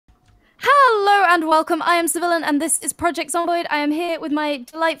and welcome. I am Civillain, and this is Project Zomboid. I am here with my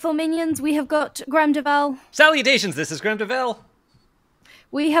delightful minions. We have got Graham Deval. Salutations, this is Graham Deval.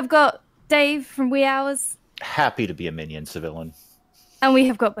 We have got Dave from Wee Hours. Happy to be a minion, Civillain. And we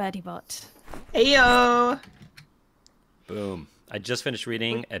have got BirdyBot. Heyo! Boom. I just finished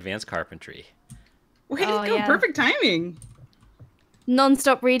reading Advanced Carpentry. Way to go, yeah. Perfect timing.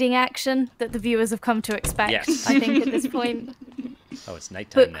 Non-stop reading action that the viewers have come to expect, Yes. I think, at this point. Oh, it's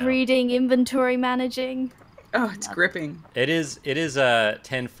nighttime Book now. reading, inventory managing. Oh, it's gripping. It is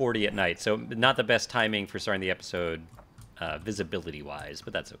 10:40 at night, so not the best timing for starting the episode visibility-wise,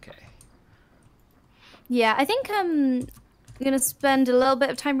 but that's okay. Yeah, I think I'm going to spend a little bit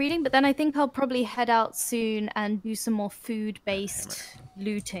of time reading, but then I think I'll probably head out soon and do some more food-based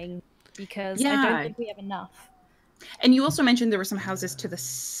looting, because I don't think we have enough. And you also mentioned there were some houses to the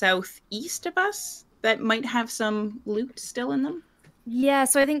southeast of us that might have some loot still in them. Yeah,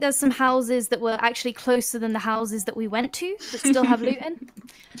 so I think there's some houses that were actually closer than the houses that we went to that still have loot in.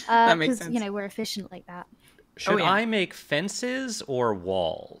 That makes sense. Because, you know, we're efficient like that. Should I make fences or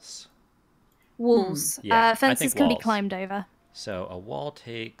walls? Walls. Yeah, fences can be walls. climbed over. So a wall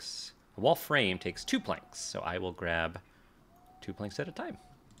frame takes 2 planks, so I will grab 2 planks at a time.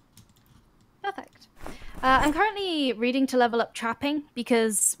 Perfect. I'm currently reading to level up trapping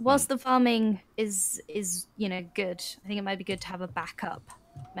because whilst the farming is you know, good, I think it might be good to have a backup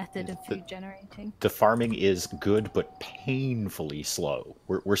method of food generating. The farming is good, but painfully slow.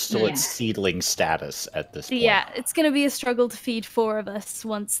 We're still at seedling status at this point. Yeah, it's going to be a struggle to feed 4 of us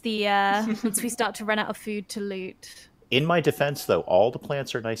once once we start to run out of food to loot. In my defense, though, all the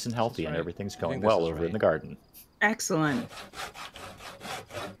plants are nice and healthy, and everything's going well over in the garden. Excellent.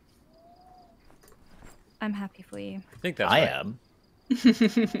 I'm happy for you. I think that's I am.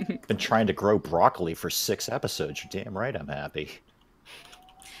 Been trying to grow broccoli for 6 episodes. You're damn right I'm happy.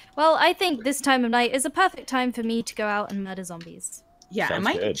 Well, I think this time of night is a perfect time for me to go out and murder zombies. Yeah, Sounds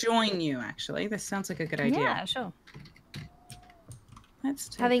I might good. join you, actually. This sounds like a good idea. Yeah, sure. Let's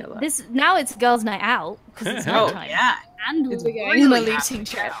take Having a look. this now, it's girls' night out because it's Oh, nighttime. yeah. And we're It's going on a really looting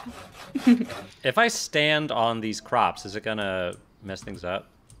trip. If I stand on these crops, is it gonna mess things up?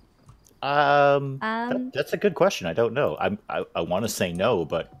 That's a good question. I don't know. I want to say no,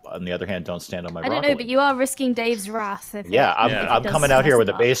 but on the other hand, don't stand on my I broccoli. don't know, but you are risking Dave's wrath. If Yeah, if I'm it does coming out here mess with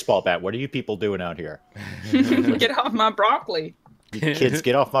a up. baseball bat. What are you people doing out here? Get off my broccoli. You kids,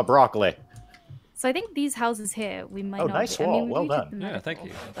 get off my broccoli. So I think these houses here, we might Oh, not. nice be, I wall. mean, we Well looted done. them Yeah, there thank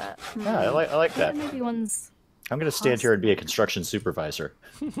before, you. But, Yeah, I like that. maybe one's. I'm going to stand here and be a construction supervisor.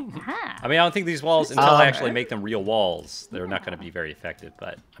 Aha. I mean, I don't think these walls, until I actually make them real walls, they're not going to be very effective,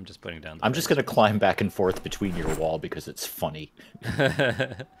 but I'm just putting down the I'm just going to climb back and forth between your wall because it's funny.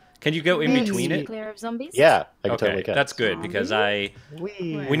 Can you go in between it? Clear of zombies. Yeah, I can Okay, totally can. that's good, because I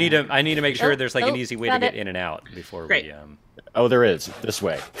Whee! need to make sure there's like an easy way to got get it. in and out before Great. we Oh, there is. This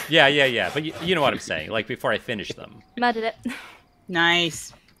way. Yeah, but you know what I'm saying, like before I finish them. Murdered it.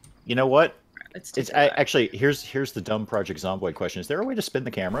 Nice. You know what? Let's take It's a look. actually here's the dumb Project Zomboid question. Is there a way to spin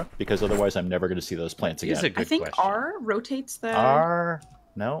the camera? Because otherwise, I'm never going to see those plants It's a again. good I think question. R rotates the...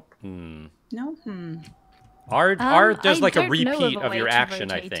 No. No? R does I like a don't know of repeat a of way your to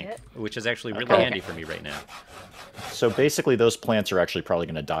action, I rotate think, it. which is actually really Okay. handy for me right now. So basically, those plants are actually probably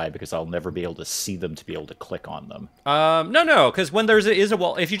going to die because I'll never be able to see them to be able to click on them. No, because when is a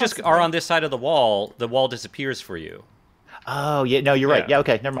wall, if you just are on this side of the wall disappears for you. Oh yeah, no, you're right. Yeah. Yeah,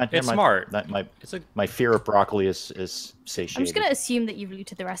 okay, never mind. It's never smart. mind. It's a My fear of broccoli is satiated. I'm just going to assume that you've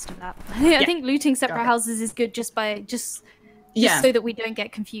looted the rest of that. I think looting separate houses is good just so that we don't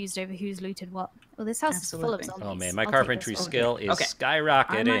get confused over who's looted what. Well, this house is full of Absolutely. zombies. Oh man, my I'll take carpentry this. skill is Okay. I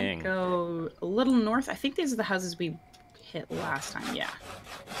skyrocketing. might go a little north. I think these are the houses we hit last time. Yeah.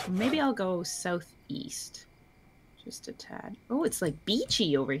 Maybe I'll go southeast. Just a tad. Oh, it's like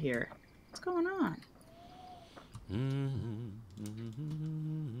beachy over here. What's going on?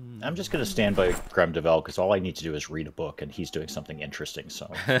 I'm just going to stand by Graham Deval because all I need to do is read a book, and he's doing something interesting. So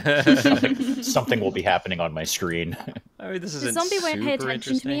something will be happening on my screen. I mean, this The isn't zombie won't pay super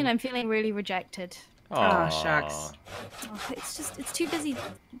attention to me, and interesting. I'm feeling really rejected. Aw, shucks. Oh, it's too busy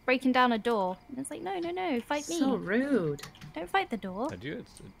breaking down a door. And it's like, no, fight me. So rude. Don't fight the door. I do.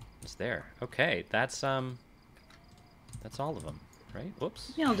 It's there. Okay, that's all of them, right?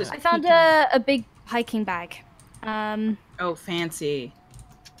 Whoops. Yeah, I'll just I found peek in. a big hiking bag. Oh, fancy.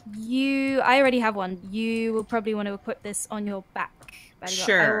 I already have one. You will probably want to equip this on your back. Buddy.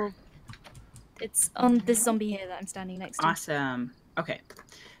 Sure. It's on this zombie here that I'm standing next to. Awesome. Okay.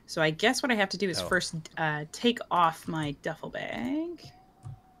 So I guess what I have to do is first take off my duffel bag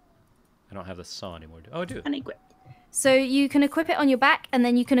I don't have the saw anymore. Oh, I do. and equip. So you can equip it on your back, and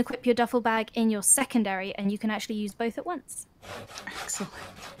then you can equip your duffel bag in your secondary, and you can actually use both at once. Excellent.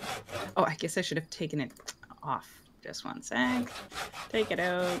 Oh, I guess I should have taken it off. Just one sec. Take it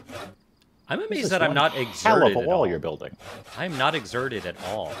out. I'm amazed that I'm not hell exerted of a at wall all. you're building. I'm not exerted at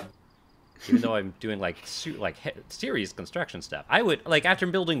all. Even though I'm doing like serious construction stuff. I would like after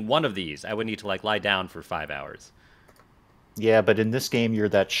building one of these, I would need to like lie down for 5 hours. Yeah, but in this game, you're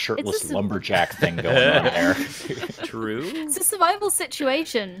that shirtless lumberjack thing going on there. True. It's a survival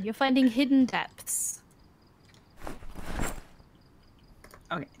situation. You're finding hidden depths.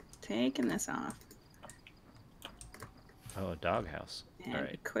 Okay, taking this off. Oh, a doghouse. And All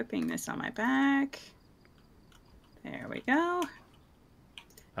right. equipping this on my back. There we go.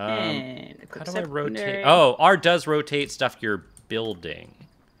 And How equip do I rotate? secondary. Oh, R does rotate stuff you're building.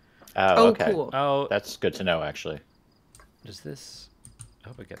 Oh, Oh, okay. cool. Oh, That's good to know, actually. does this... I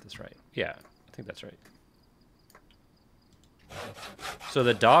hope I get this right. Yeah, I think that's right. So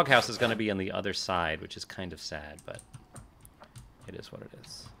the doghouse is going to be on the other side, which is kind of sad, but it is what it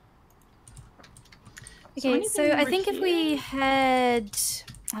is. Okay, so I think if we head...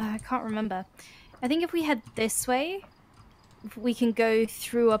 I can't remember. I think if we head this way, we can go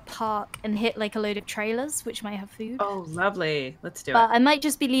through a park and hit like a load of trailers, which might have food. Oh, lovely. Let's do But it. I might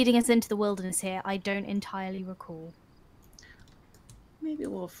just be leading us into the wilderness here. I don't entirely recall. Maybe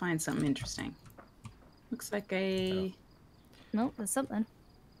we'll find something interesting. Looks like a... No, there's something.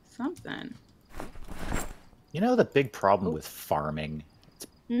 something. You know the big problem with farming? It's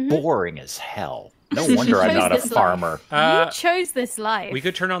Mhm. boring as hell. No wonder I'm Chose not a this life. farmer. You chose this life. We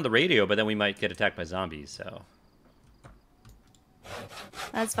could turn on the radio, but then we might get attacked by zombies, so...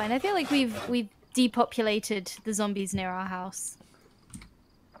 That's fine. I feel like we've depopulated the zombies near our house.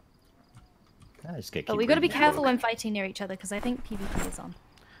 I just get But keep we got to be reading careful that when fighting near each other because I think PvP is on.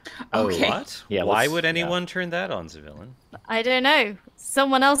 Oh, Okay. What? Yeah, Why let's- would yeah. anyone turn that on, Civillain? I don't know.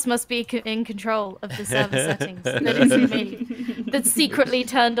 Someone else must be in control of the server settings. That isn't me. That secretly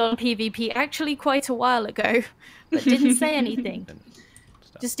turned on PvP actually quite a while ago, but didn't say anything.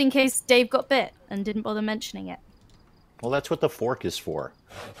 Just in case Dave got bit and didn't bother mentioning it. Well, that's what the fork is for.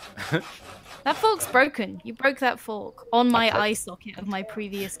 That fork's broken. You broke that fork on my Okay. eye socket of my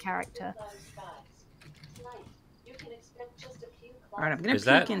previous character. All right, I'm gonna Is peek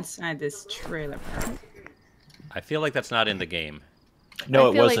that- inside this trailer park. I feel like that's not in the game. No, I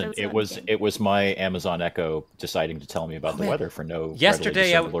it feel like wasn't. that's It not was. the game. It was my Amazon Echo deciding to tell me about the man. weather for no Yesterday, readily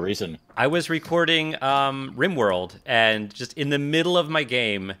discernible reason. I was recording RimWorld, and just in the middle of my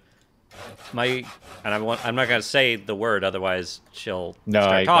game, I'm not going to say the word, otherwise she'll No,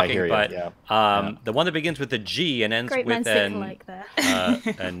 start I talking, hear you, but yeah. the one that begins with a G and ends Great with man like there.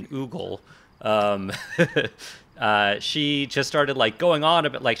 an oogle, she just started like going on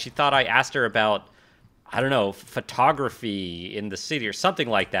about, like, she thought I asked her about, I don't know, photography in the city or something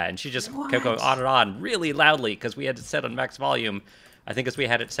like that, and she just kept going on and on really loudly because we had it set on max volume. I think because we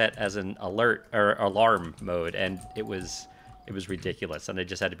had it set as an alert or alarm mode, and it was ridiculous, and I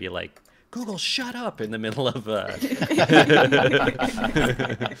just had to be like, Google, shut up, in the middle of I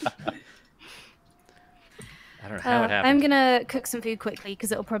don't know how it happened. I'm gonna cook some food quickly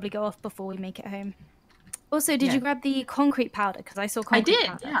because it'll probably go off before we make it home. Also, did Yeah. you grab the concrete powder? Because I saw I concrete did,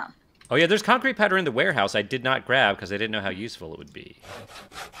 powder. yeah. Oh yeah, there's concrete powder in the warehouse. I did not grab because I didn't know how useful it would be.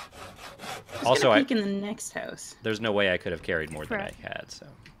 Just Also, gonna peek in the next house. there's no way I could have carried more than I Correct. had. So,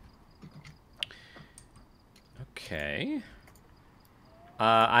 okay.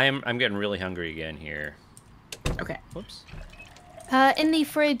 I'm getting really hungry again here. Okay. Whoops. In the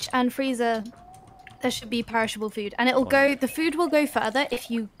fridge and freezer, there should be perishable food, and it'll go. The food will go further if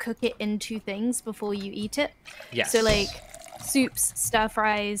you cook it into things before you eat it. Yes. So like soups, stir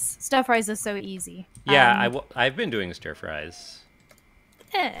fries. Stir fries are so easy. Yeah, I've been doing stir fries.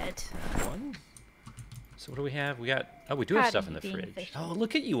 Ed. One. So what do we have? We got. Oh, we do have Proud stuff of in you the being fridge. efficient. Oh,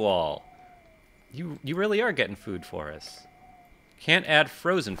 look at you all. You really are getting food for us. Can't add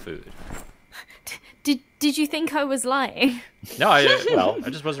frozen food. Did you think I was lying? No, I Well,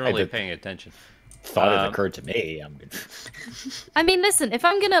 just wasn't I really did- paying attention. Thought it occurred to me. I mean, listen, if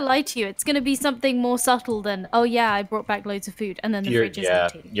I'm gonna lie to you, it's gonna be something more subtle than, oh yeah, I brought back loads of food, and then the fridge is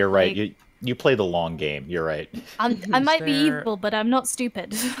empty. You're right. Like, You play the long game. You're right. I might be there- evil, but I'm not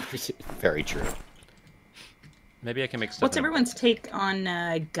stupid. Very true. Maybe I can make stuff. What's in a- everyone's take on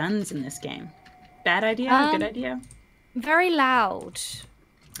guns in this game? Bad idea? Good idea? Very loud.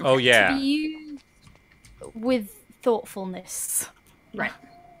 Oh To yeah. be used with thoughtfulness. Right.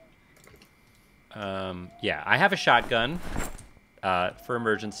 Yeah, I have a shotgun for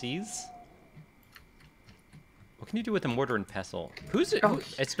emergencies. What can you do with a mortar and pestle? Who's it? Oh,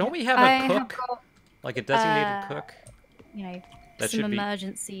 It's don't we have I a have cook? got Like a designated cook? You know, That some should be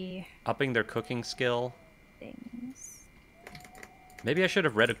emergency upping their cooking skill. things. Maybe I should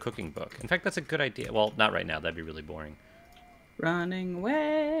have read a cooking book. In fact, that's a good idea. Well, not right now. That'd be really boring. Running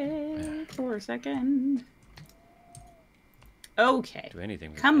away for a second. Okay. Do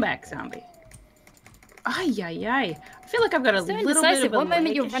anything. Come back, zombie. Ay, ay, ay. I feel like I've got a So little bit of a One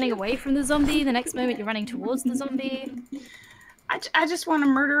moment you're leg running issue. away from the zombie, the next moment you're running towards the zombie. I just want to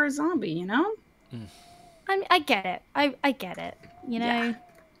murder a zombie, you know? I get it. I get it. You know? Yeah.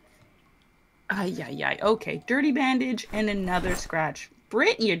 Ay, ay, ay. Okay, dirty bandage and another scratch.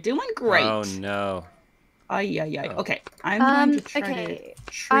 Britt, you're doing great. Oh, no. Ay, ay, ay. Okay, I'm going to try okay.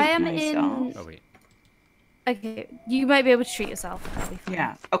 to treat I am myself. Oh, wait. Okay, you might be able to treat yourself. That'll be fine.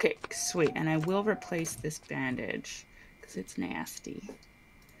 Yeah, okay, sweet. And I will replace this bandage because it's nasty.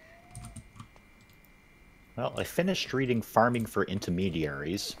 Well, I finished reading Farming for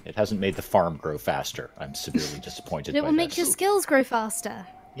Intermediaries. It hasn't made the farm grow faster. I'm severely disappointed It by will make this. your skills grow faster.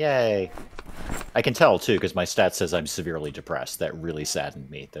 Yay! I can tell, too, because my stat says I'm severely depressed. That really saddened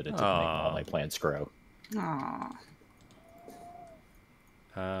me that it didn't make all my plants grow. Aww.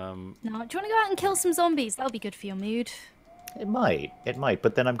 No, do you want to go out and kill some zombies? That'll be good for your mood. It might,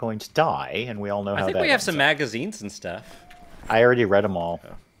 but then I'm going to die, and we all know how I think that we have ends some up. magazines and stuff. I already read them all.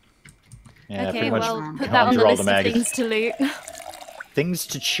 Yeah, Okay, pretty much well, put that gone on the through all list the of things to loot. Things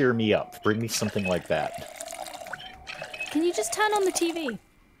to cheer me up. Bring me something like that. Can you just turn on the TV?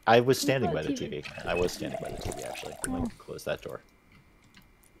 I was standing got by the TV. TV. I was standing by the TV, actually. We might close that door.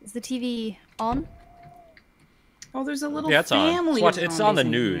 Is the TV on? Oh, there's a little Yeah, it's on. family. It's on the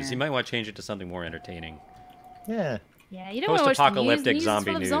in news. here. You might want to change it to something more entertaining. Yeah. Yeah, you don't want to watch the news. The Post-apocalyptic news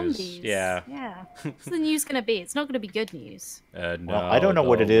zombie is full of news. zombies. Yeah. Yeah. What's the news going to be? It's not going to be good news. No, Well, I don't know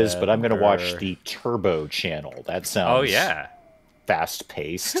what it is, but I'm going to watch November. the Turbo channel. That sounds Oh, yeah.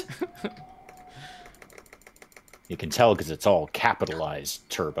 fast-paced. You can tell because it's all capitalized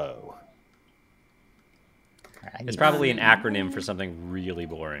Turbo. It's probably an acronym for something really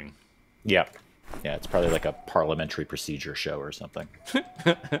boring. Yeah. Yeah, it's probably like a parliamentary procedure show or something. Turn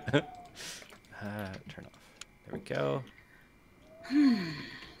off. There we go.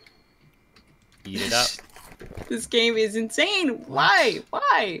 Eat it up. This game is insane. Why?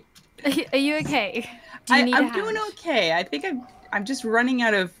 Why? Are you okay? Do you need a I'm hand? doing okay. I think I'm just running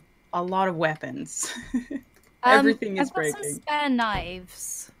out of a lot of weapons. Everything is I've got some breaking. spare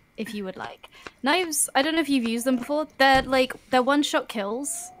knives, if you would like. Knives, I don't know if you've used them before. They're one-shot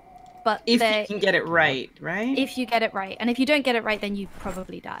kills, but If they're you can get it right, right? if you get it right. And if you don't get it right, then you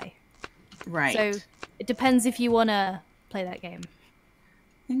probably die. Right. So it depends if you want to play that game.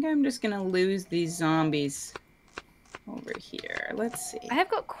 I think I'm just gonna lose these zombies over here. Let's see. I have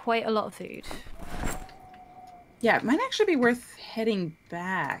got quite a lot of food. Yeah, it might actually be worth heading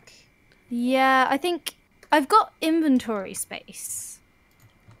back. Yeah, I think I've got inventory space.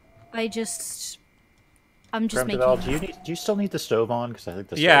 I'm just making. Do you still need the stove on? Because I think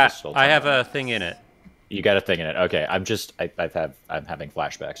the stove Yeah, is still I have turned on. a thing in it. You got a thing in it. Okay, I'm having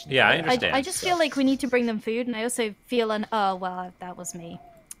flashbacks. Yeah, I understand. I just feel like we need to bring them food, and I also feel oh well, that was me.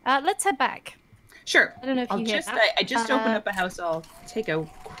 Let's head back. Sure. I don't know if you hear that. I just opened up a house. I'll take a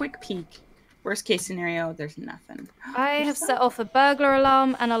quick peek. Worst case scenario, there's nothing. I have set off a burglar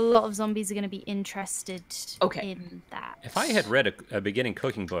alarm, and a lot of zombies are going to be interested in that. If I had read a beginning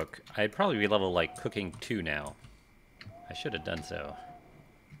cooking book, I'd probably be level like cooking 2 now. I should have done so.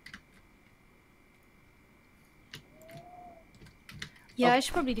 Yeah, I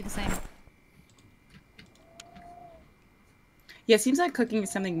should probably do the same. Yeah, it seems like cooking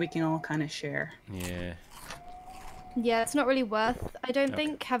is something we can all kind of share. Yeah. Yeah, it's not really worth, I don't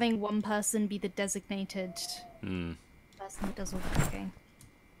think, having one person be the designated person that does all the cooking.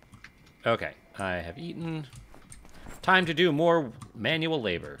 Okay, I have eaten. Time to do more manual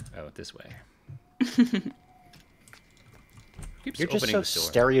labor. Oh, this way. Keeps You're just opening so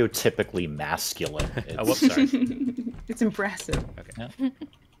the door. stereotypically masculine. Oh, whoops, sorry. It's impressive. Okay.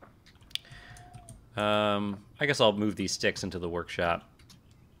 I guess I'll move these sticks into the workshop.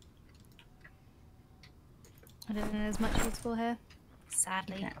 I don't think there's much useful here,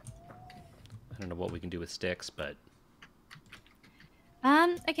 sadly. Okay. I don't know what we can do with sticks, but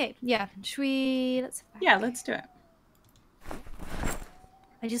Okay, yeah. Should we? Let's. Yeah, let's do it.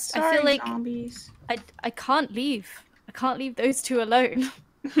 I Sorry, feel like zombies. I can't leave. I can't leave those two alone.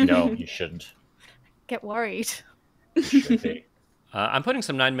 No, you shouldn't. Get worried. You should be. I'm putting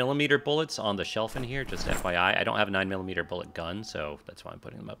some 9mm bullets on the shelf in here, just FYI. I don't have a 9mm bullet gun, so that's why I'm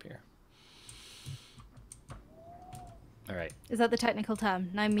putting them up here. All right. Is that the technical term?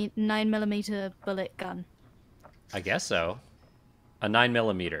 9mm bullet gun. I guess so. A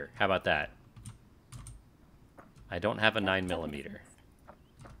 9mm. How about that? I don't have a 9mm.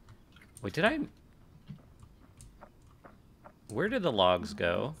 Wait, did I... Where did the logs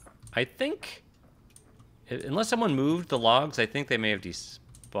go? I think... Unless someone moved the logs, I think they may have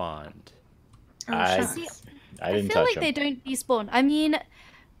despawned. I didn't I feel touch like them. they don't despawn. I mean,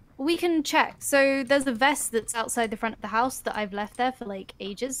 we can check. So there's a vest that's outside the front of the house that I've left there for like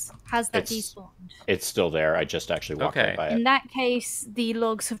ages. Has that despawned? It's still there. I just actually walked right by it. In that case, the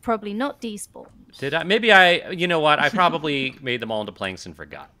logs have probably not despawned. Did I? Maybe I... You know what? I probably made them all into planks and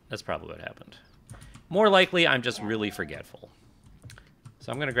forgot. That's probably what happened. More likely, I'm just really forgetful.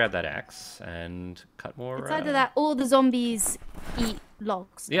 So I'm going to grab that axe and cut more... It's either that or the zombies eat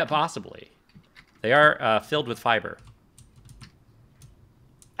logs. Yeah, possibly. They are filled with fiber.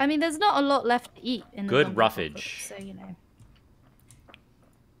 I mean, there's not a lot left to eat in the Good zombie roughage. apocalypse, so, you know,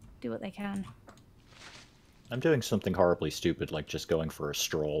 do what they can. I'm doing something horribly stupid, like just going for a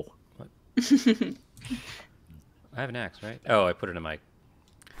stroll. What? I have an axe, right? Oh, I put it in my...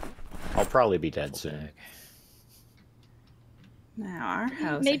 I'll probably be dead soon. bag. Now our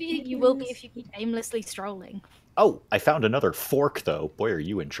house. Maybe you will be if you keep aimlessly strolling. Oh, I found another fork, though. Boy, are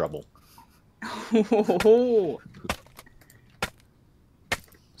you in trouble. Oh,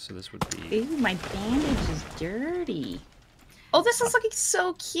 So this would be... ooh, my bandage is dirty. Oh, this is looking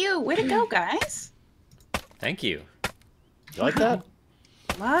so cute. Way to go, guys. Thank you. You like that?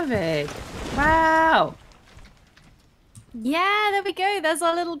 Love it. Wow. Yeah, there we go. There's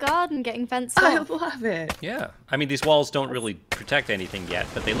our little garden getting fenced I off. love it. Yeah. I mean, these walls don't really protect anything yet,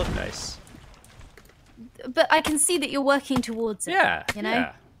 but they look nice. But I can see that you're working towards it. Yeah, you know?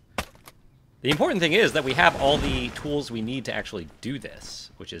 yeah. The important thing is that we have all the tools we need to actually do this,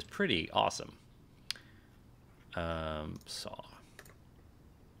 which is pretty awesome. Saw.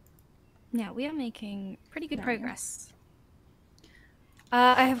 Yeah, we are making pretty good progress.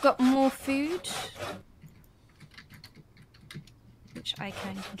 I have got more food, which I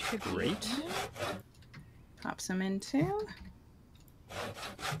can contribute. Great. Pop some in too.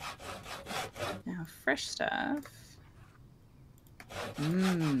 Now fresh stuff.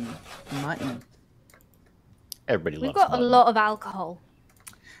 Mmm, mutton. Everybody We've loves got mutton. a lot of alcohol.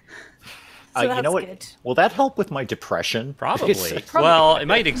 So you that's know what? good. Will that help with my depression? Probably. Well, it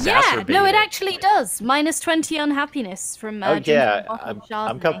might Yeah, exacerbate no, it it. actually does. Minus 20 unhappiness from Oh drinking yeah, a bottle of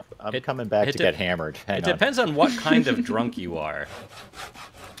I'm Chardonnay. coming back it to de- get hammered. Hang It on. depends on what kind of drunk you are.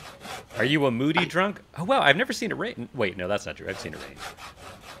 Are you a moody drunk? Oh, wow, I've never seen it rain. Wait, no, that's not true. I've seen it rain.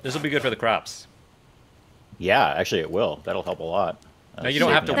 This will be good for the crops. Yeah, actually, it will. That'll help a lot. No, you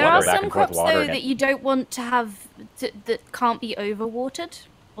don't have to There water are it. back some and forth crops, though, watering it. that you don't want to have, that can't be overwatered,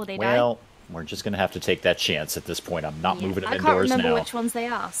 or they die. Well, we're just gonna have to take that chance at this point. I'm not Yeah, moving them I can't indoors remember now. which ones they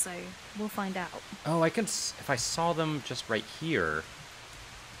are, so we'll find out. Oh, I can. If I saw them just right here,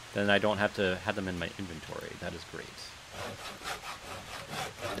 then I don't have to have them in my inventory. That is great.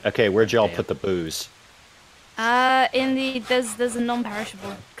 Okay, where'd y'all Damn. put the booze? In the there's a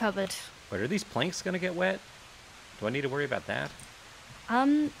non-perishable cupboard. Wait, are these planks gonna get wet? Do I need to worry about that?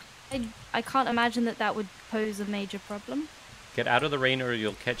 I can't imagine that would pose a major problem. Get out of the rain or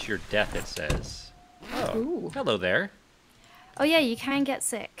you'll catch your death, it says. Oh, Ooh. hello there. Oh yeah, you can get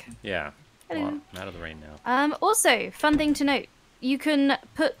sick. Yeah. Hello. Well, I'm out of the rain now. Also, fun thing to note, you can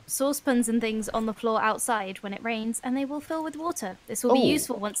put saucepans and things on the floor outside when it rains, and they will fill with water. This will be Oh.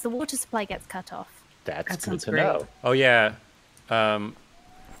 useful once the water supply gets cut off. That's That good sounds to great. know. Oh, yeah.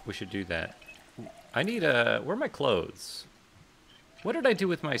 We should do that. I need where are my clothes? What did I do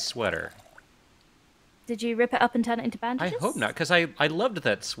with my sweater? Did you rip it up and turn it into I bandages? hope not, because I loved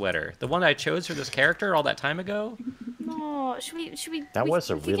that sweater. The one I chose for this character all that time ago. No, should we? That was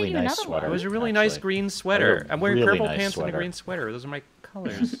a we could get really you nice another sweater. It one. was a really nice Actually. green sweater. I'm wearing really purple nice pants and a sweater. green sweater. Those are my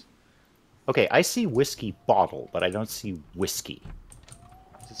colors. Okay, I see whiskey bottle, but I don't see whiskey.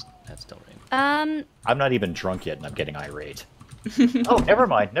 That's still rain. I'm not even drunk yet, and I'm getting irate. Oh, never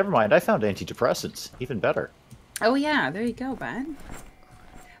mind, never mind. I found antidepressants. Even better. Oh yeah, there you go, bud.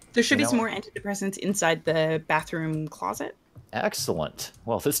 There should You be know some more what? antidepressants inside the bathroom closet. Excellent.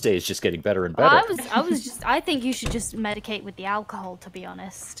 Well, this day is just getting better and better. I think you should just medicate with the alcohol, to be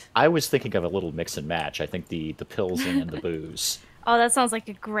honest. I was thinking of a little mix and match. I think the pills and the booze. Oh, that sounds like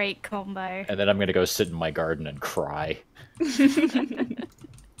a great combo. And then I'm going to go sit in my garden and cry.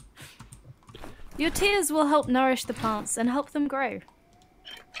 Your tears will help nourish the plants and help them grow.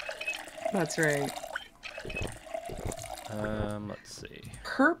 That's right. Let's see.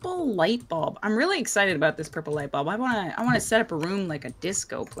 Purple light bulb. I'm really excited about this purple light bulb. I wanna set up a room like a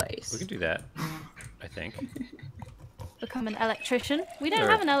disco place. We can do that, I think. Become an electrician. We don't There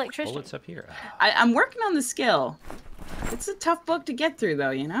have are an electrician. bullets up here. I'm working on the skill. It's a tough book to get through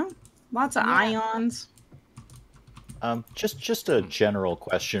though, you know? Lots of Yeah. ions. Just a general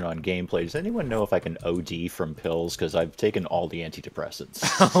question on gameplay. Does anyone know if I can OD from pills? Because I've taken all the antidepressants.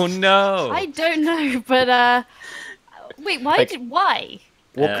 Oh no! I don't know, but wait, why? Like- Why?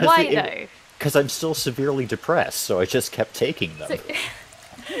 Well, Why though? Because I'm still severely depressed, so I just kept taking them. So,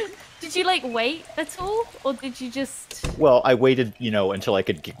 did you like wait at all, or did you just? Well, I waited, until I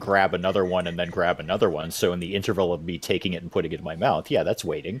could grab another one and then grab another one. So in the interval of me taking it and putting it in my mouth, yeah, that's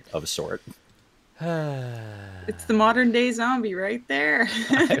waiting of a sort. It's the modern day zombie right there.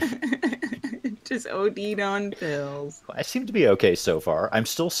 Just OD'd on pills. I seem to be okay so far. I'm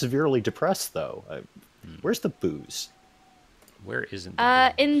still severely depressed, though. Where's the booze? Where isn't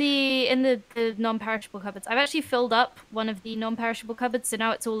the In the non-perishable cupboards. I've actually filled up one of the non-perishable cupboards, so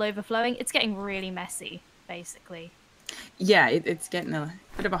now it's all overflowing. It's getting really messy, basically. Yeah, it's getting a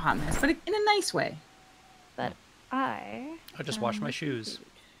bit of a hot mess, but in a nice way. But I just washed my shoes.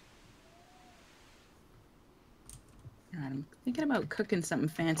 God, I'm thinking about cooking something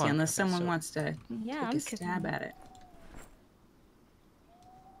fancy, Come on, unless okay, someone so- wants to Yeah, take I'm a stab cooking. at it.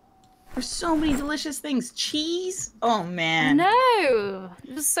 There's so many delicious things. Cheese? Oh man. No,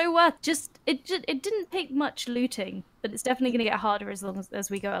 it was so worth. It didn't take much looting, but it's definitely going to get harder as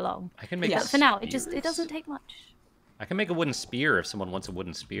we go along. I can make. Yeah. But for now, it spears. doesn't take much. I can make a wooden spear if someone wants a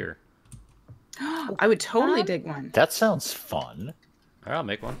wooden spear. I would totally dig one. That sounds fun. All right, I'll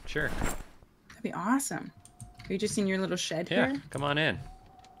make one. Sure. That'd be awesome. Are you just in your little shed Yeah, here? come on in.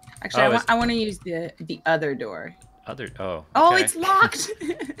 Actually, Oh, I want to use the other door. Oh. Oh, okay. it's locked.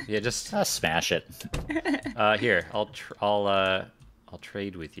 Yeah, just Smash it. here. I'll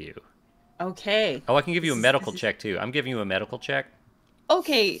trade with you. Okay. Oh, I can give you a This is- medical this is- check too. I'm giving you a medical check.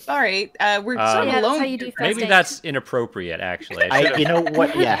 Okay. All right. We're sort of Yeah, that's alone. how you do here, first right? Maybe aid. that's inappropriate, actually. I should've- You know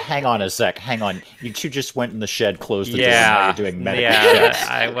what? Yeah, hang on a sec. Hang on. You two just went in the shed, closed the door, and now Yeah, you're doing medical yeah. checks.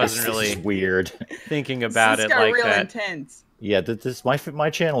 I wasn't This is really weird. thinking about This it got like real that. intense. Yeah, my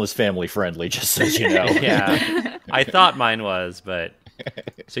channel is family friendly, just so you know. Yeah, I thought mine was, but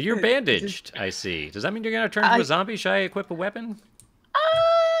so you're bandaged. I see. Does that mean you're gonna turn into a zombie? Should I equip a weapon?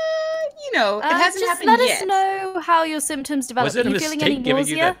 It hasn't just happened let yet. us know how your symptoms develop. Was it Are a you feeling any mistake giving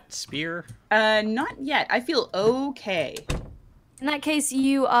you nausea? that spear? Not yet. I feel okay. In that case,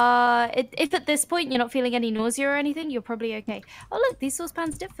 you are. If at this point you're not feeling any nausea or anything, you're probably okay. Oh look, these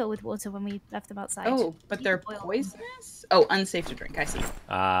saucepans did fill with water when we left them outside. Oh, but You they're can boil them. poisonous? Oh, unsafe to drink. I see.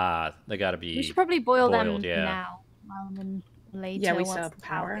 Ah, they gotta be. We should probably boil them boiled, yeah. now rather than later. Yeah, we once still have the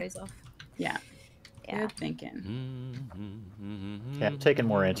power power. goes off. Yeah. Yeah. Good thinking. Yeah, I'm taking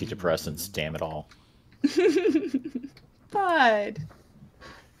more antidepressants, damn it all. Bud.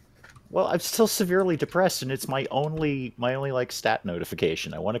 Well, I'm still severely depressed, and it's my only like stat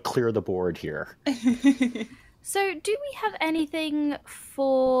notification. I want to clear the board here. So, do we have anything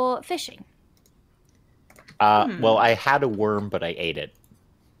for fishing? Well, I had a worm, but I ate it.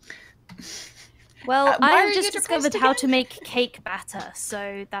 Well, why I are have you just depressed discovered how again? to make cake batter,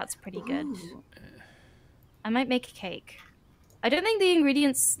 so that's pretty good. Ooh. I might make a cake. I don't think the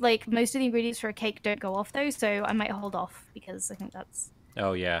ingredients, like most of the ingredients for a cake, don't go off though, so I might hold off because I think that's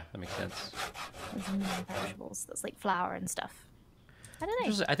Oh yeah, that makes sense. there's some non-perishables. That's like flour and stuff. I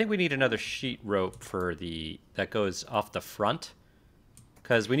don't know. I think we need another sheet rope for that goes off the front,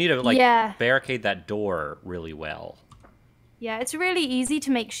 because we need to Yeah. barricade that door really well. Yeah, it's really easy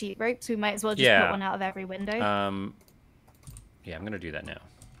to make sheet ropes. We might as well just Yeah. put one out of every window. Yeah, I'm gonna do that now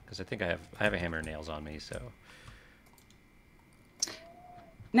because I think I have a hammer and nails on me. So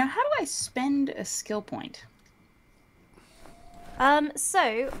Now, how do I spend a skill point?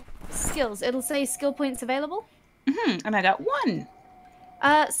 So skills. It'll say skill points available. And I got one.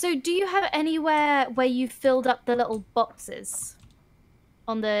 So do you have anywhere where you filled up the little boxes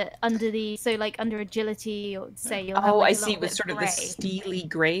under agility, or say you'll have Oh, like I a see. little With bit sort of gray. the steely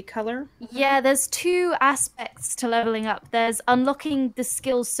gray color. Yeah, there's two aspects to leveling up. There's unlocking the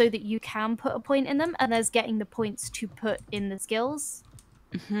skills so that you can put a point in them, and there's getting the points to put in the skills.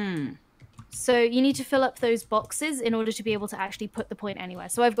 So you need to fill up those boxes in order to be able to actually put the point anywhere.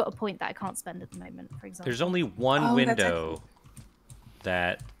 So I've got a point that I can't spend at the moment, for example. there's only one Oh, that's window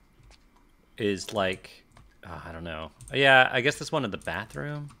that is like I don't know. Yeah, I guess this one in the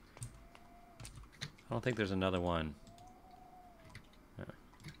bathroom. I don't think there's another one.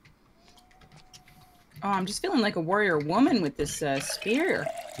 Oh, I'm just feeling like a warrior woman with this spear.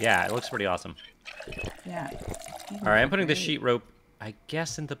 Yeah, it looks pretty awesome. Yeah. All right, I'm putting the sheet rope, I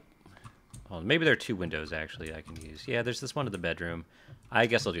guess, in the... Oh, maybe there are two windows, actually, I can use. Yeah, there's this one in the bedroom. I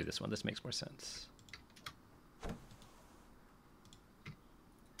guess I'll do this one. This makes more sense.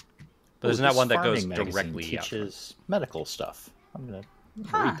 But there's not This one that goes farming magazine directly out. teaches medical stuff. I'm gonna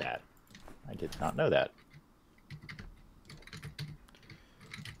Huh. read that. I did not know that.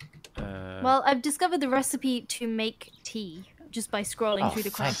 Well, I've discovered the recipe to make tea just by scrolling through the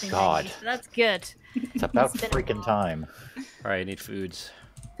thank crafting God. menu. So that's good. It's about It's been a freaking while. time. All right, I need foods.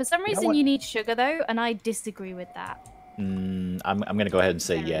 For some reason, what? you need sugar though, and I disagree with that. I'm going to go ahead and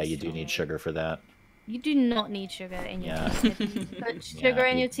say, Very yeah, you do strong. need sugar for that. You do not need sugar in your Yeah. tea. If you put sugar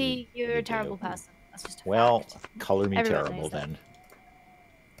in you- your tea, you're you a do. terrible person. That's just a Well, fact. color me Everyone terrible knows that. then.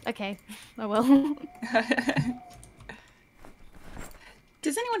 Okay, I will.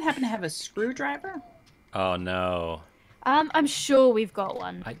 Does anyone happen to have a screwdriver? Oh no. I'm sure we've got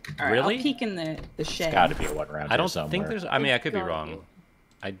one. I All right, really? I'll peek in the shed. Got to be one around I here don't somewhere. think there's. I mean, I It's could be gotta wrong. be.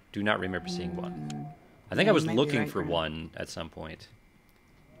 I do not remember seeing one. I think Yeah, I was you might be looking right, for Graham. one at some point.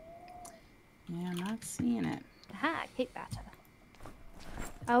 Yeah, I'm not seeing it. Aha, cake batter.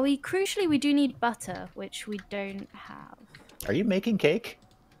 Crucially, we do need butter, which we don't have. Are you making cake?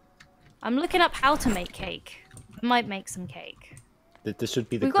 I'm looking up how to make cake. I might make some cake. This would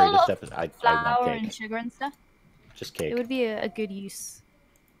be the We've got a greatest lot of episode. I flour want and cake. sugar and stuff. Just cake. It would be a good use.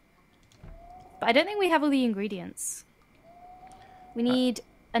 But I don't think we have all the ingredients. We need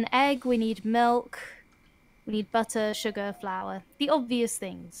an egg, we need milk, we need butter, sugar, flour. The obvious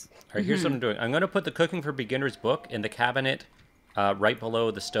things. All right, here's what I'm doing. I'm going to put the Cooking for Beginners book in the cabinet right below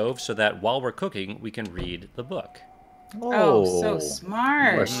the stove so that while we're cooking, we can read the book. Oh, so You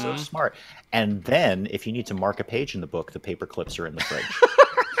smart. are so smart. And then, if you need to mark a page in the book, the paper clips are in the fridge.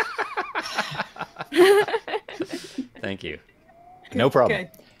 Thank you. No problem. Good.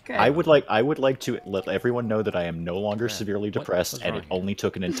 Good. I would like to let everyone know that I am no longer severely depressed, what's and wrong it here? only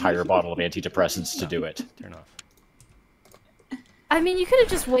took an entire bottle of antidepressants to do it. Turn off. I mean, you could have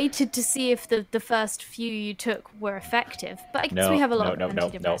just waited to see if the first few you took were effective. But I guess we have a lot of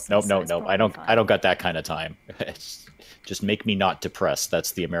antidepressants. so it's I probably don't fine. got that kind of time. Just make me not depressed.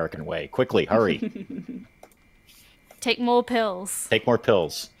 That's the American way. Quickly, hurry. Take more pills. Take more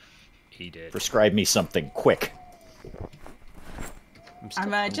pills. He did. Prescribe me something quick.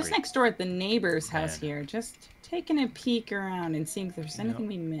 still I'm just hungry. next door at the neighbor's house Man. here, just taking a peek around and seeing if there's anything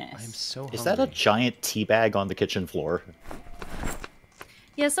we I'm missed. so hungry. Is that a giant tea bag on the kitchen floor?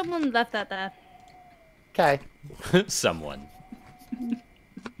 Yeah, someone left that there. Okay. Someone.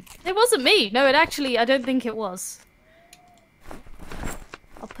 It wasn't me. No, I don't think it was.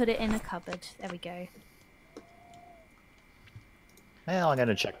 I'll put it in a cupboard. There we go. Well, I'm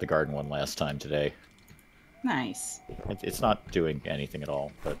gonna check the garden one last time today. Nice. It's not doing anything at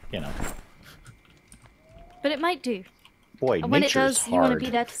all, but you know. But it might do. Boy, And when it nature's does, you want to hard. be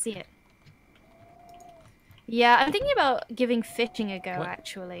there to see it. Yeah, I'm thinking about giving fishing a go, What?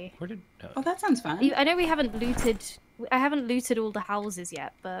 actually. Where did? Oh, that sounds fun. I know we haven't looted... I haven't looted all the houses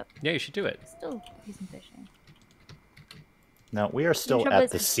yet, but Yeah, you should do it. still do some fishing. No, we are still trouble at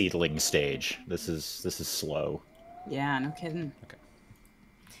is the it's- seedling stage. This is slow. Yeah, no kidding.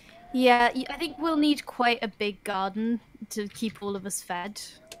 Yeah, I think we'll need quite a big garden to keep all of us fed.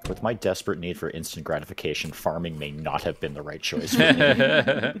 With my desperate need for instant gratification, farming may not have been the right choice for me.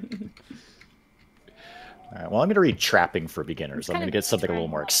 All right, well, I'm going to read Trapping for Beginners. I'm going to get something a little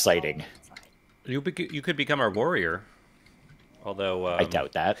more exciting. You could become our warrior. Although I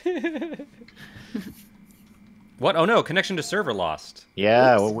doubt that. What? Oh no! Connection to server lost.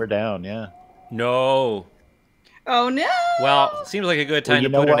 Yeah, Oops. well, we're down, yeah. No. Oh no! Well, seems like a good time Well, you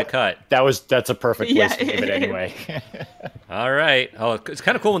to know put in a what? cut. That's a perfect place Yeah. to leave it anyway. All right. Oh, it's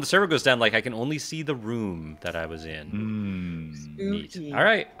kind of cool when the server goes down. Like I can only see the room that I was in. Neat. Spooky. All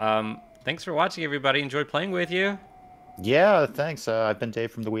right. Thanks for watching, everybody. Enjoyed playing with you. Yeah, thanks. I've been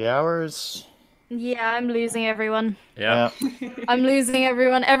Dave from the Wee Hours. Yeah, I'm losing everyone. Yeah. I'm losing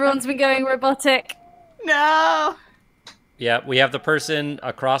everyone. Everyone's been going robotic. No! Yeah. We have the person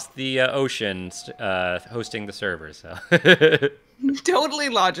across the ocean hosting the server. So. Totally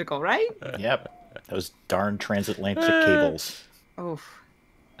logical, right? Yep. Those darn transatlantic cables. Oh.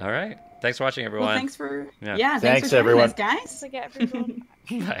 All right. Thanks for watching, everyone. Well, thanks for Yeah. thanks Thanks, for joining everyone. us, guys. To get everyone.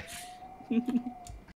 Bye.